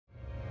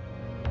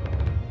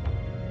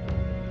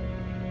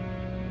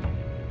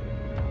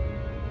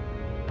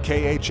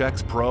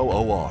KHX Pro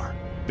OR.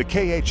 The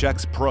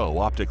KHX Pro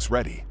Optics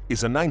Ready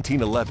is a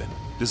 1911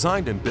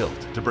 designed and built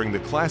to bring the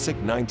classic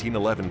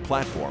 1911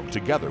 platform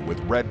together with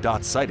red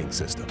dot sighting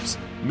systems.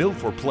 Milled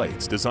for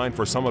plates designed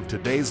for some of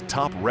today's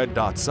top red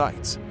dot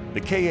sights,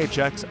 the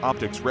KHX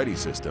Optics Ready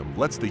system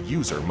lets the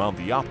user mount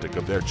the optic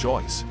of their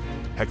choice.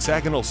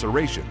 Hexagonal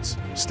serrations,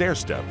 stair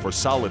step for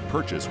solid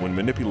purchase when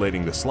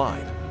manipulating the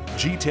slide,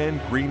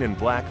 G10 green and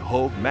black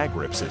Hogue mag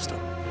grip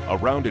system, a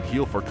rounded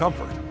heel for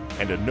comfort,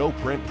 and a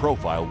no-print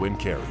profile when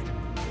carried.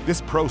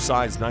 This Pro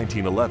Size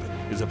 1911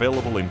 is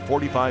available in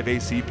 45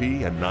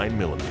 ACP and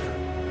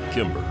 9mm.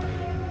 Kimber,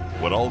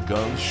 what all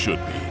guns should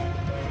be.